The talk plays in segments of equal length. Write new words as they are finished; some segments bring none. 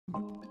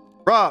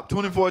Rob,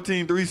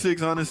 2014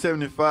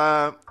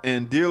 3675,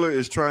 and dealer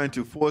is trying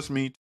to force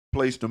me to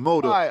replace the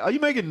motor. All right, are you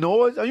making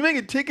noise? Are you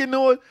making ticking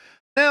noise?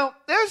 Now,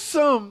 there's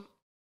some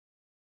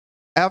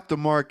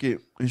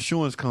aftermarket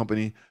insurance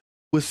company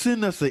will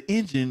send us an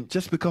engine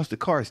just because the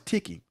car is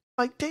ticking.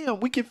 Like, damn,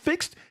 we can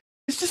fix.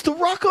 It's just a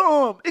rocker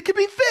arm. It can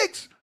be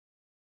fixed.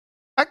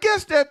 I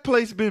guess that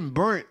place been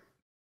burnt.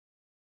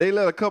 They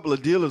let a couple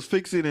of dealers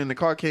fix it, and the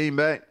car came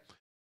back.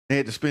 They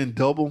had to spend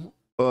double.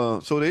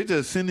 So they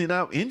just sending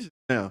out engines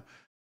now.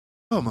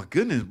 Oh my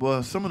goodness,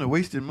 boy! Some of the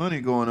wasted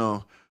money going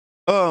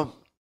on.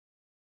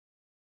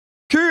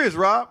 Curious,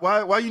 Rob,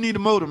 why you need a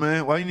motor,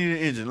 man? Why you need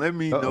an engine? Let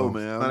me know,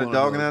 man. I'm not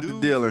dogging out the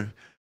dealer.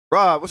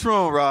 Rob, what's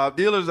wrong, Rob?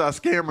 Dealers are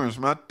scammers.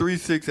 My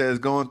 3.6 has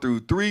gone through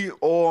 3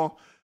 oil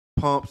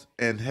pumps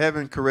and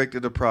haven't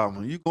corrected the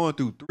problem. You going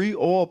through 3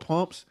 oil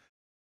pumps?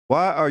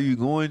 Why are you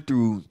going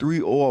through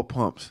 3 oil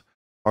pumps?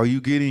 Are you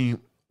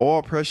getting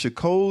oil pressure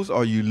colds?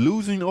 Are you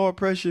losing oil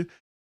pressure?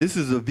 This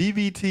is a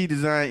VVT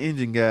design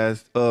engine,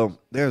 guys.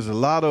 There's a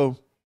lot of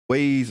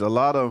ways, a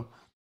lot of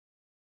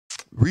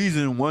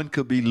reason one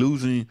could be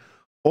losing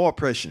oil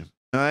pressure.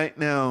 All right,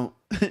 now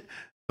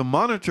to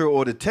monitor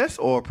or to test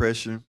oil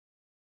pressure,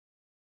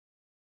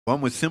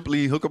 one would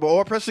simply hook up an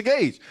oil pressure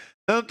gauge.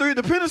 Now, the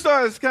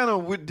Pentastar is kind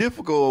of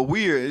difficult or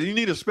weird. You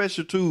need a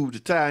special tube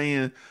to tie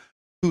in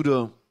to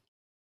the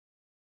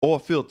oil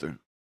filter.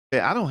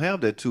 Yeah, I don't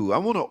have that tool. I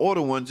want to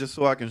order one just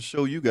so I can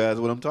show you guys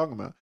what I'm talking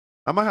about.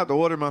 I might have to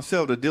order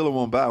myself. The dealer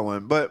won't buy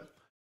one. But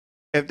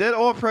if that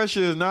oil pressure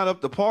is not up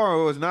to par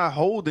or is not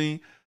holding,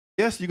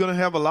 yes, you're going to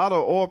have a lot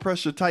of oil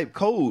pressure type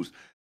codes.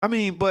 I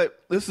mean,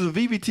 but this is a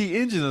VVT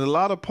engine, and a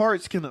lot of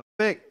parts can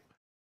affect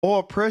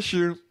oil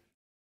pressure.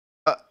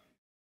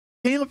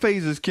 Cam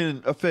phases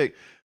can affect.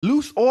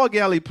 Loose oil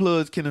galley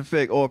plugs can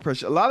affect oil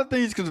pressure. A lot of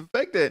things can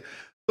affect that.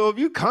 So if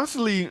you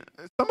constantly,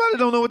 somebody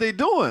don't know what they're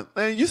doing.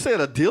 And you said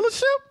a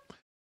dealership?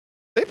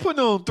 They putting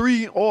on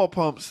 3 oil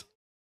pumps.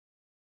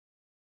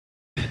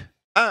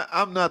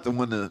 I'm not the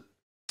one to.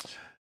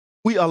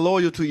 We are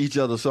loyal to each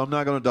other, so I'm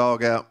not going to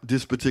dog out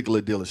this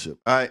particular dealership.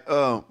 All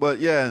right. But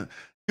yeah,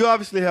 you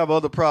obviously have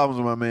other problems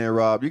with my man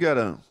Rob. You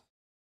gotta.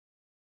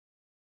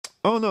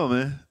 Oh no,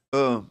 man.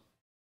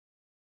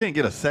 Can't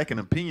get a second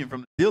opinion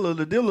from the dealer.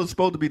 The dealer's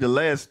supposed to be the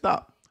last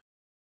stop.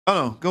 I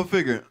don't know. Go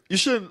figure. You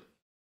shouldn't,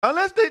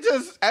 unless they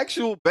just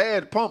actual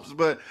bad pumps.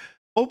 But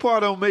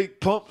Mopar don't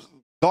make pumps,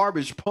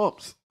 garbage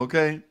pumps.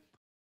 Okay.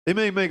 They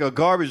may make a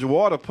garbage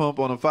water pump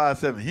on a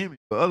 5.7 Hemi,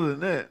 but other than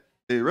that,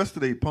 the rest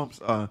of their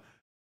pumps are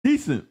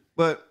decent.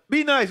 But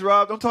be nice,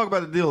 Rob. Don't talk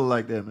about the dealer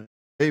like that, man.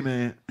 Hey,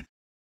 man.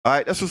 All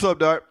right, that's what's up,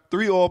 Dart.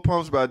 3 oil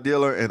pumps by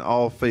dealer and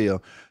all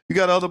fail. You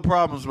got other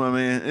problems, my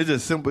man. It's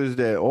just simple as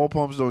that. Oil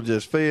pumps don't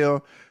just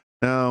fail.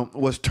 Now,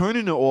 what's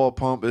turning the oil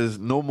pump is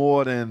no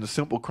more than the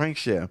simple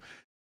crankshaft.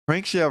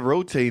 Crankshaft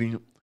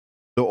rotating.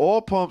 The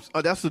oil pumps,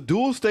 that's a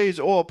dual stage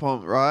oil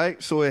pump,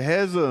 right? So it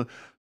has a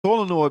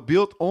solenoid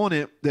built on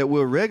it that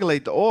will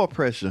regulate the oil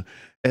pressure.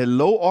 At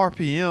low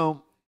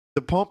RPM,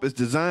 the pump is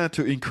designed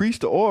to increase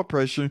the oil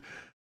pressure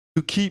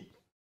to keep,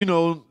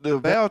 the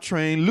valve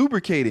train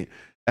lubricated.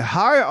 At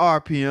higher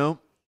RPM,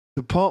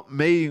 the pump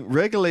may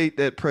regulate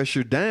that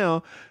pressure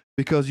down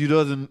because you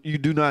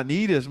do not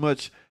need as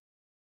much.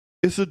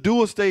 It's a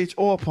dual stage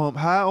oil pump.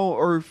 How on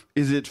earth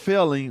is it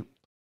failing?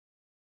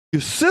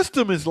 Your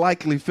system is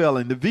likely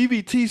failing. The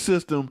VVT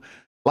system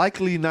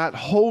likely not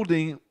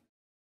holding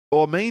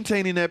or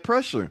maintaining that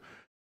pressure.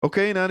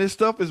 Okay, now this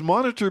stuff is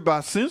monitored by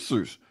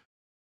sensors.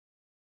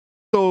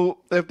 So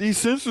if these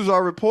sensors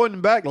are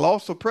reporting back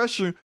loss of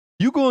pressure,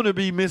 you're going to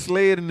be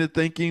misled into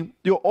thinking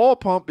your oil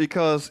pump,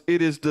 because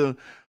it is the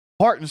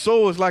heart and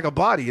soul, is like a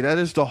body. That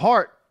is the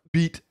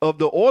heartbeat of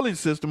the oiling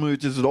system,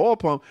 which is the oil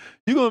pump.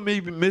 You're going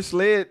to be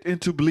misled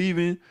into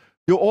believing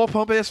your oil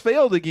pump has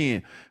failed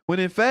again, when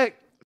in fact,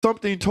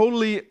 something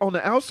totally on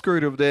the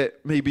outskirt of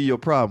that may be your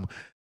problem.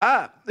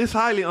 It's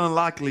highly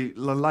unlikely,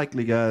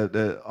 guys,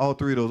 that all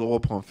 3 of those oil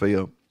pumps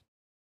fail.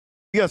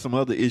 You got some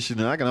other issues,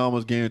 and I can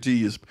almost guarantee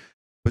you it's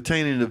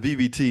pertaining to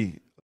VVT.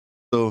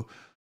 So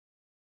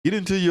get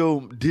into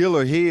your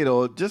dealer head,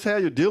 or just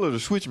have your dealer to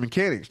switch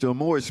mechanics to a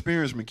more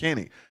experienced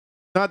mechanic.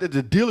 Not that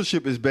the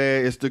dealership is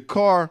bad. It's the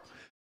car.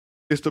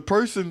 It's the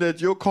person that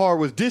your car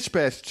was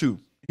dispatched to.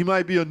 He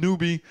might be a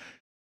newbie,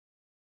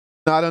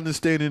 not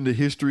understanding the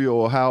history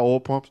or how oil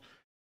pumps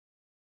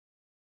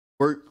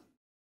work.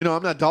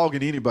 I'm not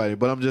dogging anybody,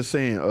 but I'm just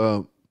saying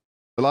a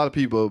lot of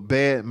people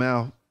bad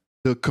mouth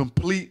the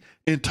complete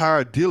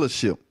entire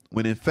dealership,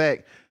 when in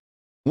fact,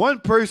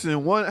 one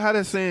person, how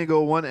that saying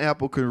go, one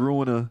apple can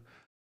ruin a,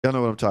 y'all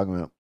know what I'm talking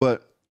about.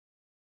 But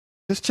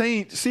just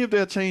see if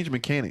they'll change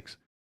mechanics.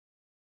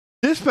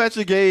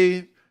 Dispatcher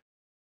gave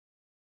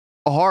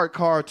a hard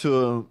car to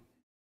a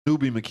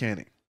newbie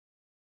mechanic.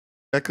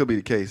 That could be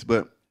the case,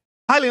 but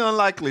highly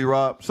unlikely,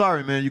 Rob.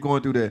 Sorry, man, you're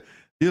going through that.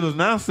 Dealers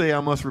now say I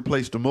must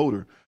replace the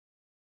motor.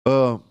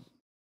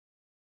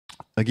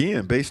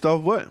 Again, based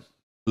off what?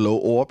 Low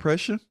oil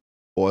pressure,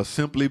 or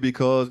simply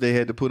because they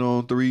had to put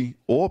on 3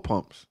 oil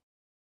pumps?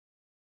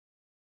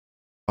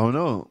 I don't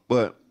know,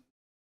 but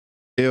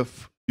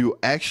if you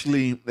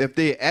actually, if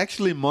they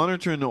actually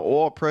monitoring the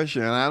oil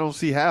pressure, and I don't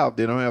see how if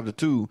they don't have the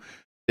tool,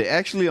 they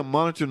actually are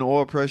monitoring the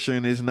oil pressure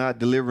and it's not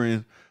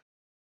delivering.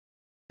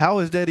 How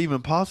is that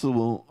even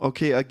possible?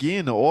 Okay,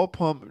 again, the oil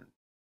pump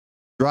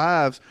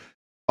drives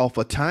off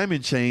a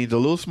timing chain, a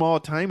little small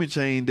timing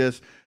chain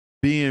that's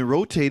being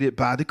rotated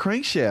by the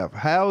crankshaft.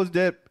 How is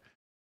that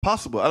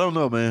possible? I don't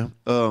know, man.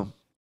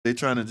 They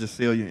trying to just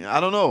sell you. I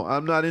don't know.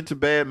 I'm not into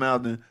bad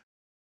mouthing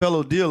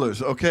fellow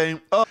dealers. Okay.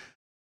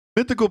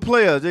 Mythical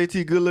player,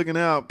 JT, good looking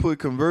out. Put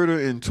converter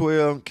in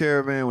 12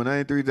 Caravan with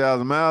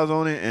 93,000 miles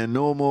on it and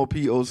no more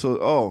PO.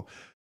 So,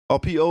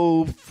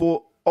 PO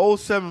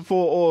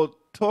 4074 or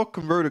torque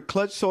converter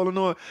clutch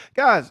solenoid.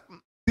 Guys,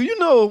 do you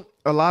know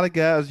a lot of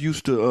guys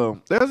used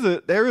to?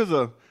 There is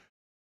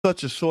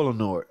such a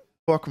solenoid,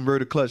 torque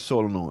converter clutch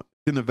solenoid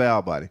in the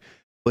valve body,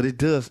 but it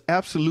does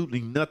absolutely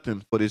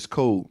nothing for this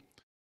code.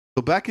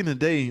 So back in the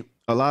day,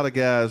 a lot of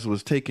guys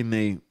was taking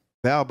the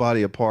valve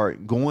body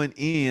apart, going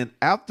in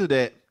after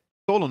that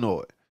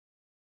solenoid.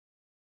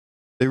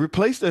 They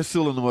replaced that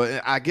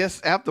solenoid. I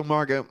guess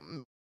aftermarket,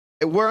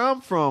 where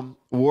I'm from,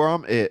 where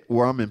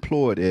I'm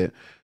employed at,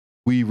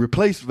 we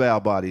replace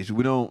valve bodies.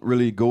 We don't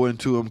really go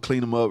into them,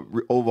 clean them up,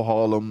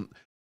 overhaul them.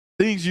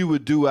 Things you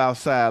would do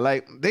outside.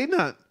 Like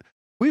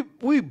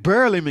we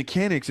barely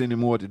mechanics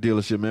anymore at the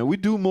dealership, man. We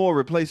do more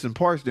replacing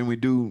parts than we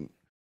do.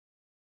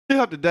 You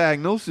have to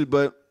diagnose it,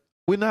 but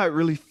we're not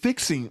really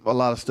fixing a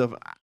lot of stuff.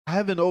 I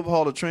haven't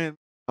overhauled a trans.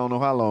 I don't know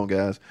how long,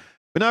 guys.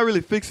 We're not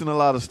really fixing a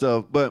lot of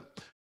stuff.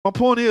 But my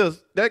point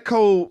is that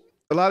code.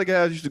 A lot of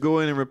guys used to go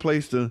in and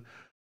replace the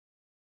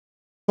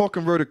torque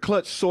converter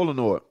clutch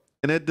solenoid,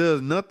 and that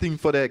does nothing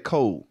for that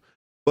code.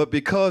 But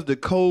because the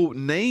code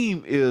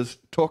name is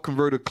torque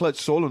converter clutch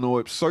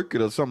solenoid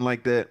circuit or something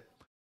like that,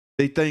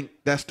 they think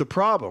that's the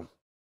problem.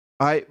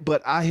 All right,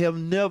 but I have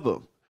never,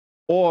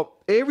 or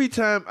every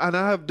time, and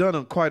I have done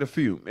them quite a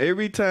few.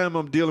 Every time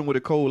I'm dealing with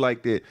a code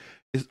like that,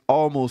 it's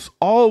almost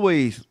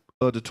always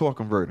the torque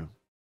converter.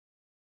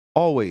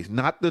 Always,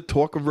 not the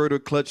torque converter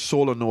clutch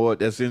solenoid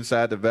that's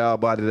inside the valve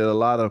body that a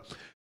lot of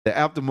the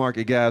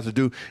aftermarket guys will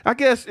do. I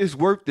guess it's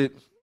worth it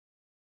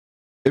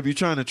if you're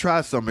trying to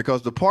try something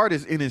because the part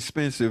is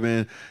inexpensive,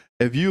 and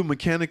if you're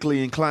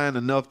mechanically inclined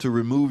enough to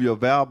remove your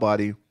valve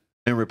body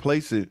and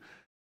replace it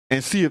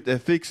and see if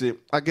that fix it,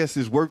 I guess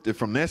it's worth it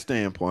from that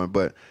standpoint.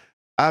 But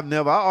I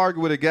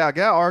argued with a guy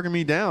argued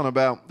me down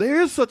about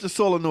there is such a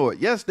solenoid.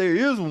 Yes, there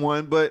is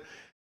one, but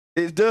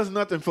it does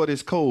nothing for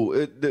this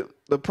code.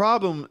 The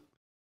problem,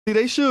 see,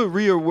 they should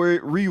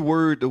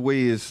reword the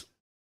way it's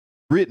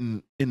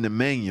written in the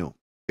manual.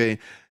 Okay,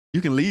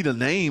 you can leave a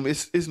name.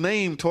 It's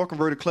named torque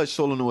converter clutch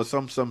solenoid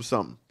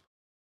something.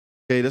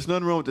 Okay, there's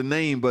nothing wrong with the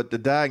name, but the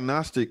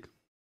diagnostic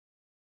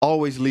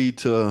always lead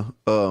to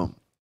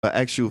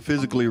actual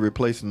physically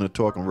replacing the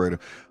torque converter.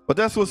 But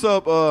that's what's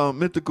up,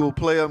 mythical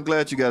player. I'm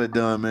glad you got it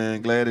done,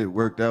 man. Glad it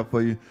worked out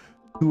for you.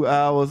 2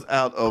 hours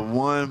out of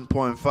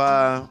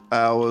 1.5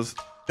 hours.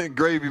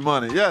 Gravy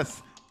money.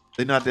 Yes,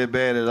 they're not that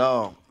bad at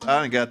all.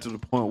 I done got to the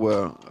point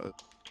where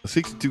a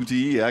 62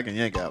 TE I can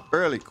yank out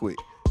fairly quick.